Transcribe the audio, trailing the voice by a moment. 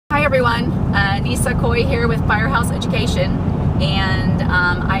everyone, Nisa Coy here with Firehouse Education, and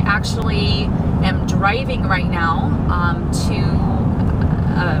I actually am driving right now to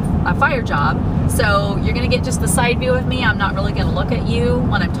a fire job. So you're going to get just the side view of me. I'm not really going to look at you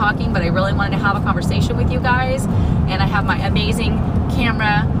when I'm talking, but I really wanted to have a conversation with you guys, and I have my amazing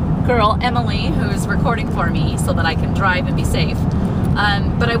camera girl Emily who's recording for me so that I can drive and be safe.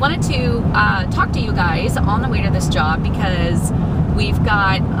 But I wanted to talk to you guys on the way to this job because we've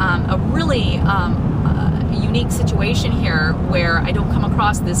got a really unique situation here where I don't come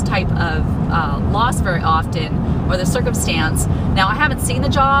across this type of loss very often, or the circumstance. Now, I haven't seen the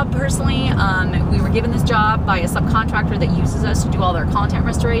job personally. We were given this job by a subcontractor that uses us to do all their content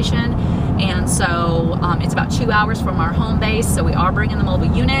restoration, and so it's about 2 hours from our home base, so we are bringing the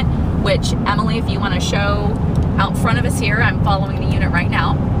mobile unit, which, Emily, if you want to show out front of us here, I'm following the unit right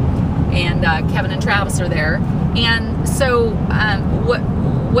now, and Kevin and Travis are there. And so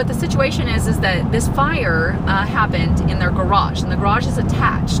what the situation is that this fire happened in their garage, and the garage is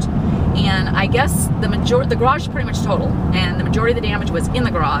attached, and I guess the garage is pretty much total, and the majority of the damage was in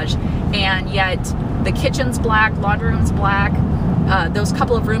the garage, and yet the kitchen's black, laundry room's black. Those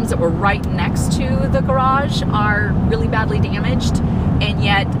couple of rooms that were right next to the garage are really badly damaged, and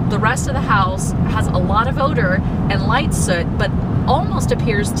yet the rest of the house has a lot of odor and light soot, but almost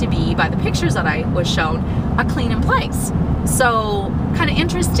appears to be, by the pictures that I was shown, a clean in place. So kind of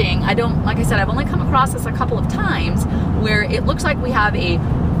interesting. Like I said, I've only come across this a couple of times where it looks like we have a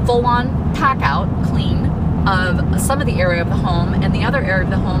full-on pack out clean of some of the area of the home, and the other area of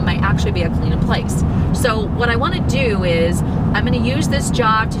the home might actually be a clean in place. So what I want to do is I'm going to use this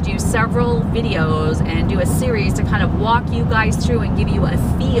job to do several videos and do a series to kind of walk you guys through and give you a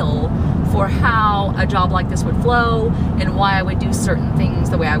feel for how a job like this would flow and why I would do certain things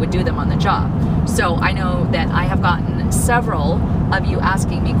the way I would do them on the job. So I know that I have gotten several of you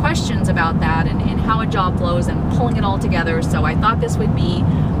asking me questions about that and how a job flows and pulling it all together. So I thought this would be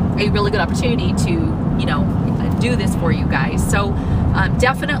a really good opportunity to, you know, do this for you guys. So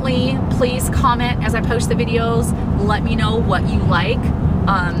definitely please comment as I post the videos. Let me know what you like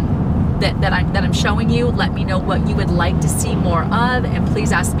that I'm showing you. Let me know what you would like to see more of, and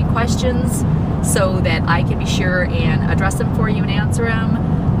please ask me questions so that I can be sure and address them for you and answer them.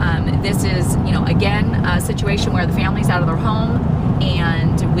 This is, you know, again, a situation where the family's out of their home,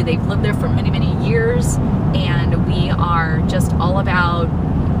 and they've lived there for many, many years, and we are just all about,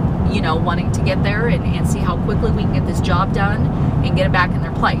 you know, wanting to get there and see how quickly we can get this job done and get it back in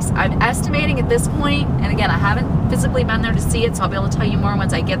their place. I'm estimating at this point, and again, I haven't physically been there to see it, so I'll be able to tell you more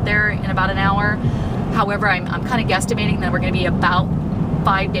once I get there in about an hour. However, I'm kind of guesstimating that we're going to be about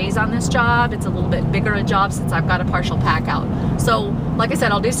 5 days on this job. It's a little bit bigger a job since I've got a partial pack out. So like I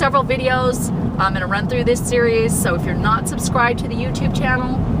said, I'll do several videos. I'm going to run through this series, so if you're not subscribed to the YouTube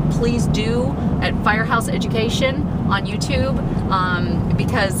channel, please do at Firehouse Education on YouTube,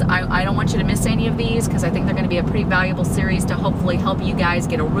 because I don't want you to miss any of these, because I think they're going to be a pretty valuable series to hopefully help you guys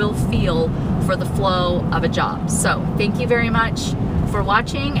get a real feel for the flow of a job. So thank you very much for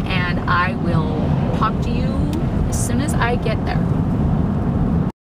watching, and I will talk to you as soon as I get there.